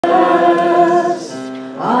I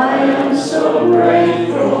am so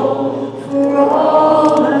grateful for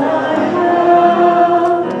all that I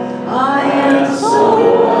have. I am so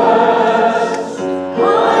blessed.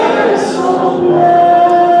 I am so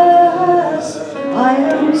blessed. I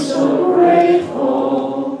am so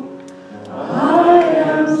grateful. I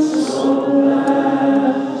am so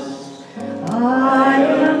blessed. I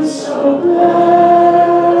am so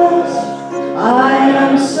blessed. I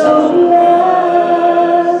am so blessed.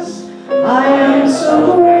 I am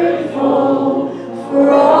so grateful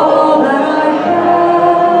for all that I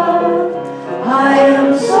have. I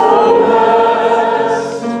am so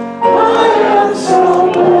blessed. I am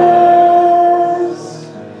so blessed.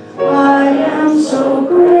 I am so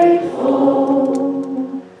grateful.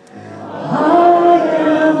 I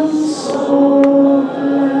am so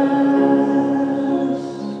blessed.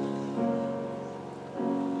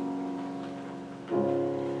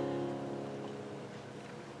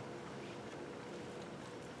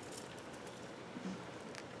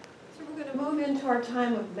 So we're going to move into our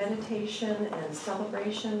time of meditation and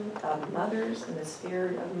celebration of mothers and the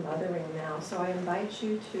spirit of mothering now. So I invite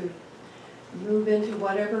you to move into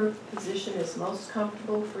whatever position is most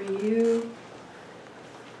comfortable for you.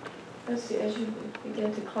 As you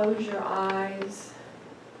begin to close your eyes,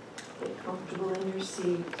 get comfortable in your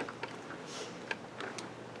seat.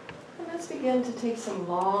 And let's begin to take some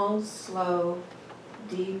long, slow,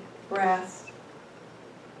 deep breaths.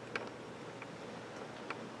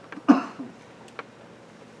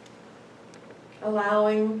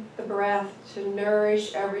 Allowing the breath to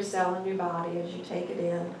nourish every cell in your body as you take it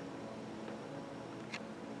in.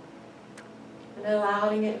 And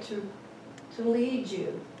allowing it to lead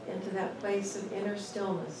you into that place of inner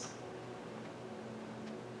stillness.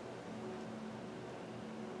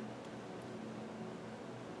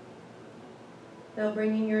 Now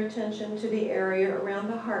bringing your attention to the area around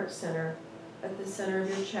the heart center, at the center of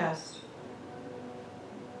your chest.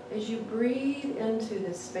 As you breathe into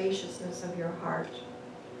the spaciousness of your heart,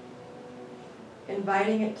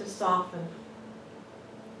 inviting it to soften,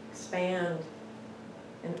 expand,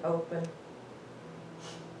 and open.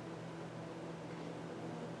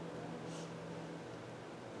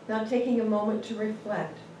 Now taking a moment to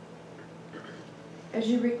reflect. As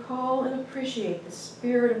you recall and appreciate the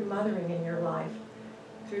spirit of mothering in your life,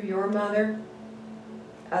 through your mother,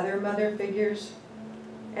 other mother figures,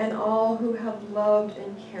 and all who have loved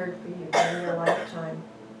and cared for you during your lifetime.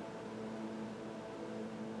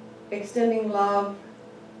 Extending love,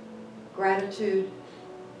 gratitude,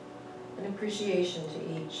 and appreciation to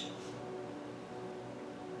each.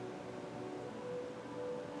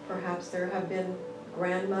 Perhaps there have been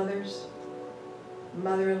grandmothers,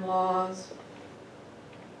 mother-in-laws,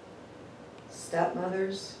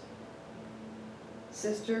 stepmothers,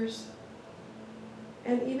 sisters,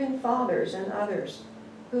 and even fathers and others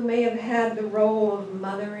who may have had the role of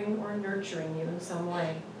mothering or nurturing you in some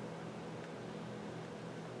way.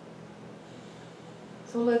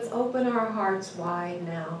 So let's open our hearts wide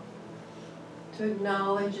now to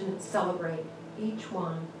acknowledge and celebrate each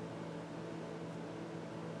one.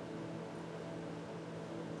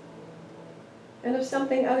 And if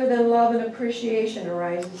something other than love and appreciation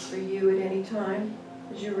arises for you at any time,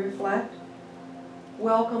 as you reflect,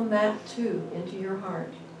 welcome that too into your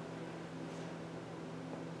heart.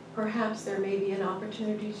 Perhaps there may be an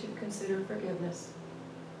opportunity to consider forgiveness.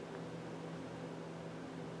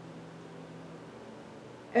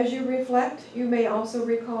 As you reflect, you may also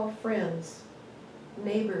recall friends,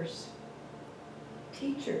 neighbors,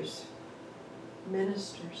 teachers,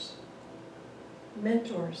 ministers,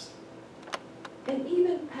 mentors, and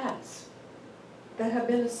even pets that have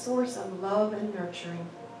been a source of love and nurturing.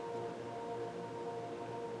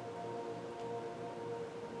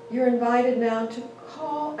 You're invited now to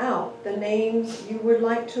call out the names you would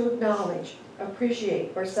like to acknowledge,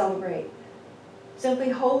 appreciate, or celebrate. Simply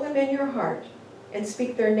hold them in your heart and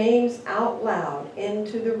speak their names out loud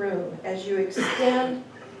into the room as you extend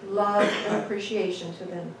love and appreciation to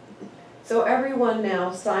them. So everyone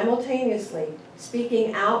now simultaneously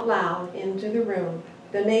speaking out loud into the room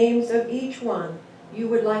the names of each one you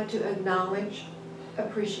would like to acknowledge,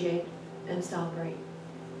 appreciate, and celebrate.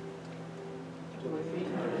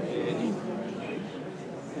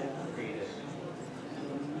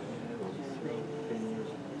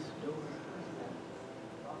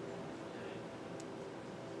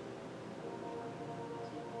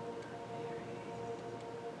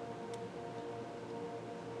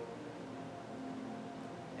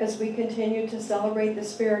 As we continue to celebrate the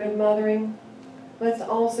spirit of mothering, let's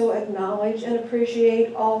also acknowledge and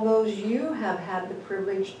appreciate all those you have had the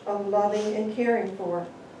privilege of loving and caring for.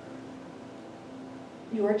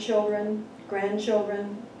 your children,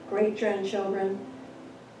 grandchildren, great-grandchildren,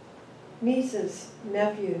 nieces,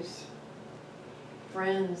 nephews,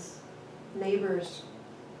 friends, neighbors,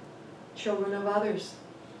 children of others.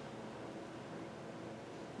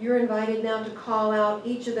 You're invited now to call out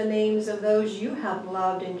each of the names of those you have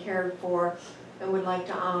loved and cared for and would like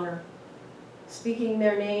to honor, speaking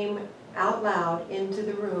their name out loud into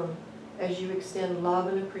the room as you extend love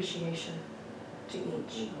and appreciation to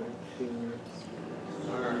each.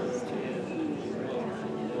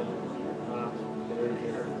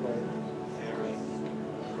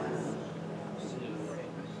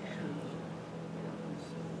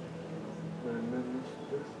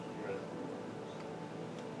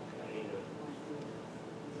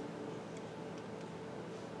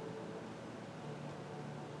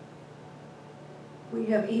 We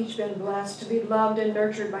have each been blessed to be loved and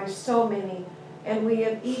nurtured by so many, and we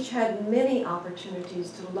have each had many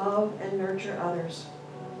opportunities to love and nurture others.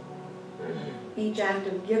 Each act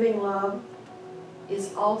of giving love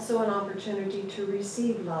is also an opportunity to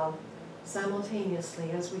receive love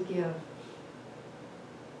simultaneously as we give.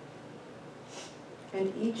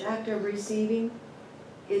 And each act of receiving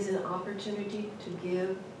is an opportunity to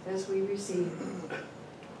give as we receive,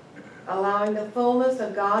 allowing the fullness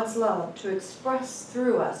of God's love to express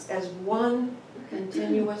through us as one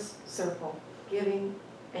continuous circle, giving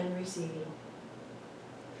and receiving.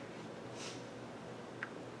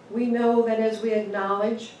 We know that as we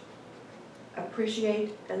acknowledge,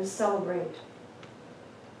 appreciate, and celebrate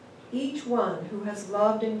each one who has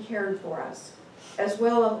loved and cared for us, as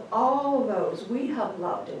well as all of those we have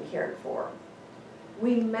loved and cared for,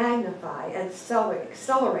 we magnify and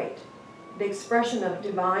accelerate the expression of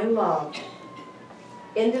divine love,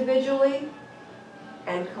 individually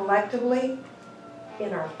and collectively,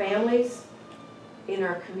 in our families, in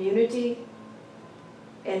our community,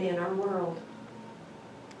 and in our world.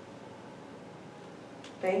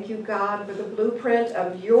 Thank you, God, for the blueprint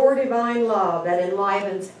of your divine love that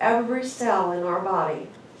enlivens every cell in our body,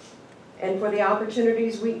 and for the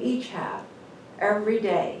opportunities we each have every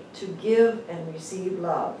day to give and receive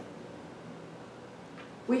love.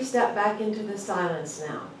 We step back into the silence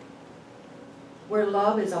now, where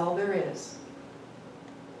love is all there is.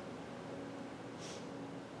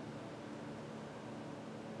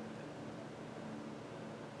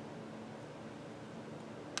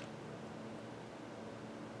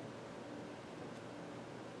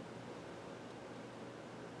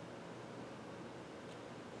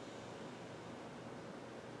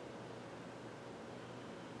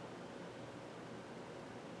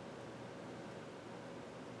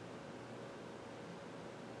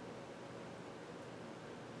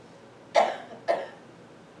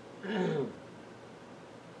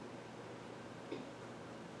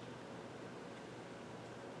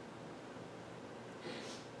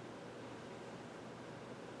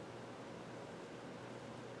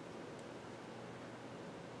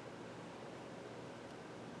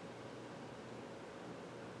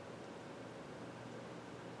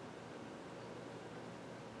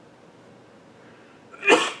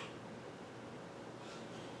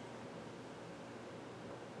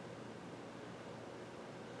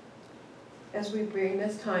 As we bring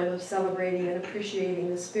this time of celebrating and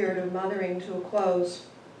appreciating the spirit of mothering to a close,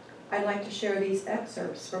 I'd like to share these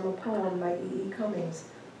excerpts from a poem by E.E. Cummings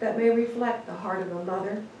that may reflect the heart of a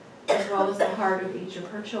mother as well as the heart of each of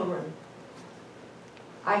her children.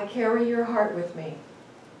 I carry your heart with me.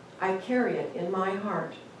 I carry it in my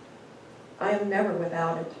heart. I am never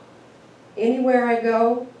without it. Anywhere I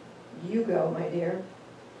go, you go, my dear.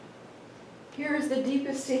 Here is the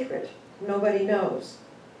deepest secret nobody knows.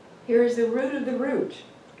 Here is the root of the root,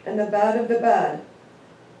 and the bud of the bud,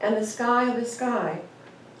 and the sky of the sky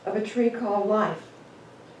of a tree called life,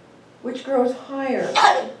 which grows higher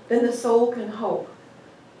than the soul can hope,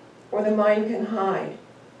 or the mind can hide.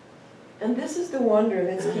 And this is the wonder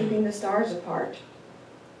that's keeping the stars apart.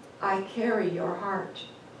 I carry your heart.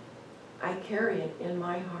 I carry it in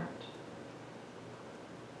my heart.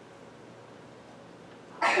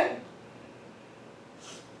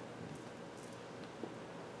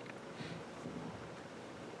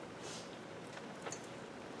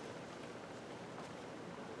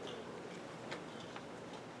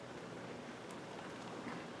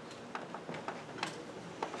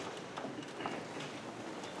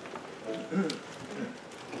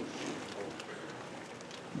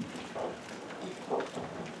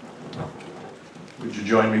 Would you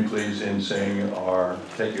join me, please, in saying our,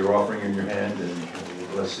 take your offering in your hand and we'll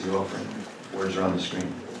bless the offering. Words are on the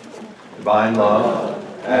screen. Divine love,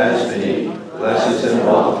 as me, blesses and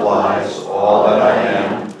multiplies all that I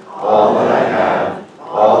am, all that I have,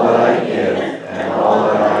 all that I give, and all that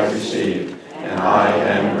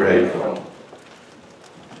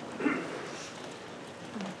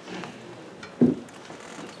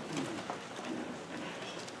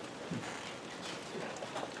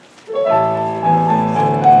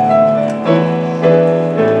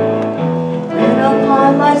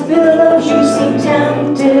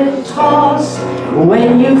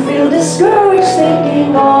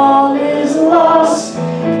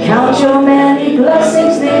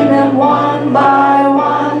blessings, name them one by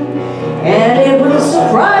one, and it will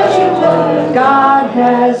surprise you what God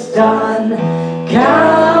has done.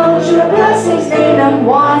 Count your blessings, name them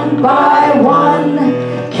one by one.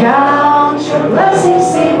 Count your blessings,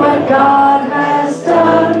 see what God has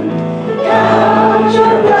done. Count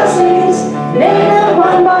your blessings, name them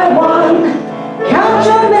one by one. Count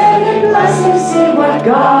your many blessings, see what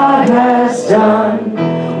God has done.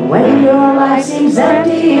 When your life seems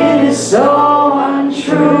empty, it is so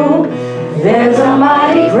untrue. There's a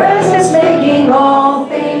mighty presence making all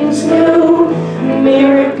things new.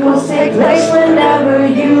 Miracles take place whenever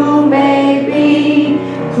you may be,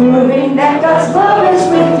 proving that God's love is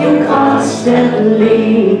with you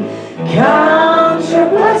constantly. Count your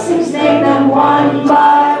blessings, name them one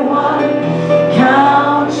by one.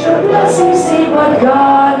 Count your blessings, see what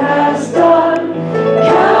God has done.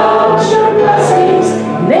 Count your blessings,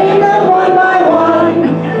 name them one by one.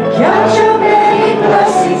 Count your many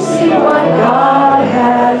blessings, see what God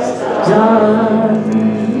has done.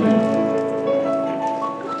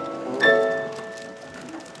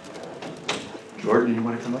 Jordan, you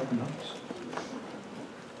want to come up and help us?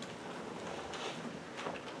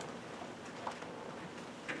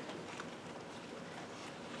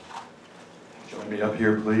 Join me up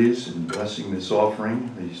here, please, in blessing this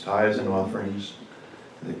offering, these tithes and offerings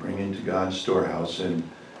they bring into God's storehouse and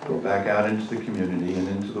go back out into the community and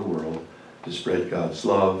into the world to spread God's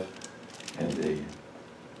love and the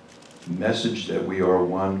message that we are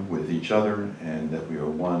one with each other and that we are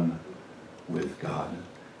one with God.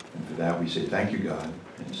 And for that we say thank you, God,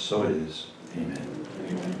 and so it is. Amen.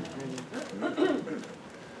 Amen.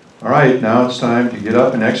 All right, now it's time to get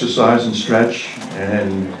up and exercise and stretch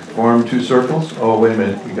and form two circles. Oh, wait a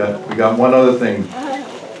minute, we got one other thing.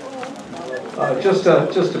 Just a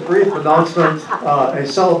brief announcement, a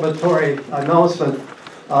celebratory announcement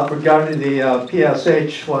regarding the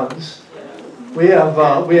PSH funds. We have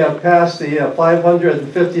passed the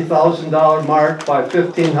 $550,000 mark by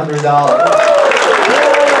 $1,500.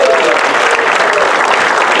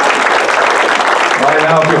 Right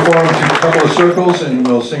now, if you form a couple of circles, and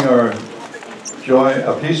we'll sing our joy,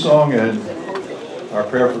 a peace song, and our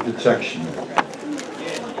prayer for protection.